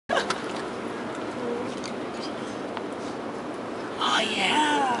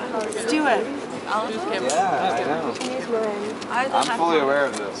yeah. Let's do it. Yeah, I know. I'm fully aware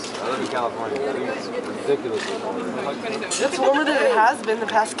of this. I live in California. I think it's ridiculously warm. It's warmer than it has been the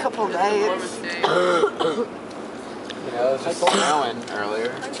past couple nights. You know, it was just snowing earlier.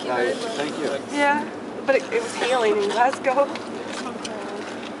 Thank you. Yeah, but it was hailing in Glasgow.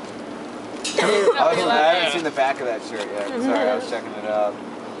 I haven't seen the back of that shirt yet. Sorry, I was checking it out.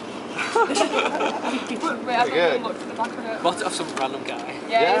 Pretty good. Bought it off some random guy.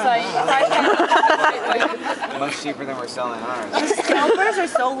 Yeah. Much cheaper than we're selling ours. The scalpers are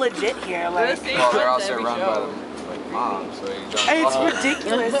so legit here. Like, Well, they're also run by the moms, so you don't. it's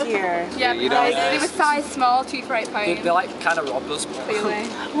ridiculous here. Yeah, You but don't- they were size small, 2 for £8. They're like kind of robbed us. Clearly.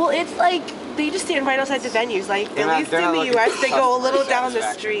 Well, it's like they just stand right outside the venues. Like They're at not- least they're in not the looking US, for they go a customer little down the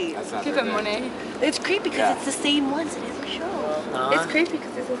satisfaction. street. That's not Give their them thing. money. It's creepy because Yeah. it's the same ones in every show. It's creepy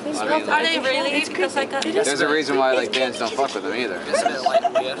because it's the same I mean, stuff. Are they really? It's Because I got, There's a reason why like bands don't fuck with them either. It's a bit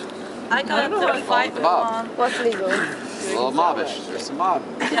like weird. I got into a fight with Mob. one. What's legal? A little mobbish. There's some mob.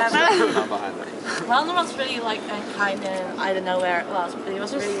 Yeah, Not behind them. one was really like kind of, I don't know where it was, but he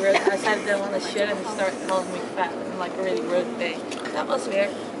was really rude. I said I didn't want to shit and he started calling me fat and like a really rude thing. That was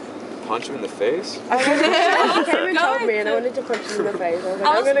weird. Punch him in the face? He came and told me and I wanted to punch him in the face. I was like,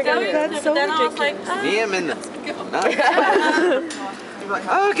 I'm going to go. That's so then I was like, ridiculous. Knee him in the nuts.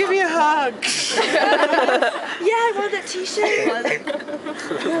 Oh, give me a hug. Yeah, I wore that t-shirt.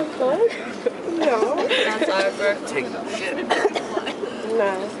 No. that's over. Take that shit.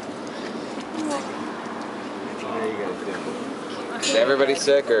 No. What are you guys doing? Is everybody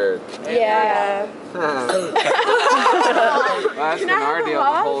sick or? Yeah. Well, that's been our deal the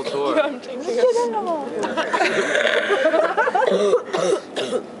whole tour.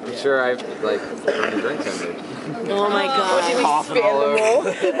 I'm sure I've like the drinks I made. Oh my god. Coughing all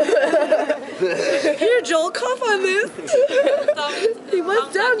over. Here, Joel, cough on this. He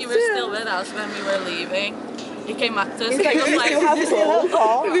was down You were too. still with us when we were leaving. He came up to us He's and like, he was do you like, still have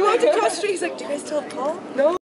Paul? We walked across the street. He's like, do you guys still have Paul? No.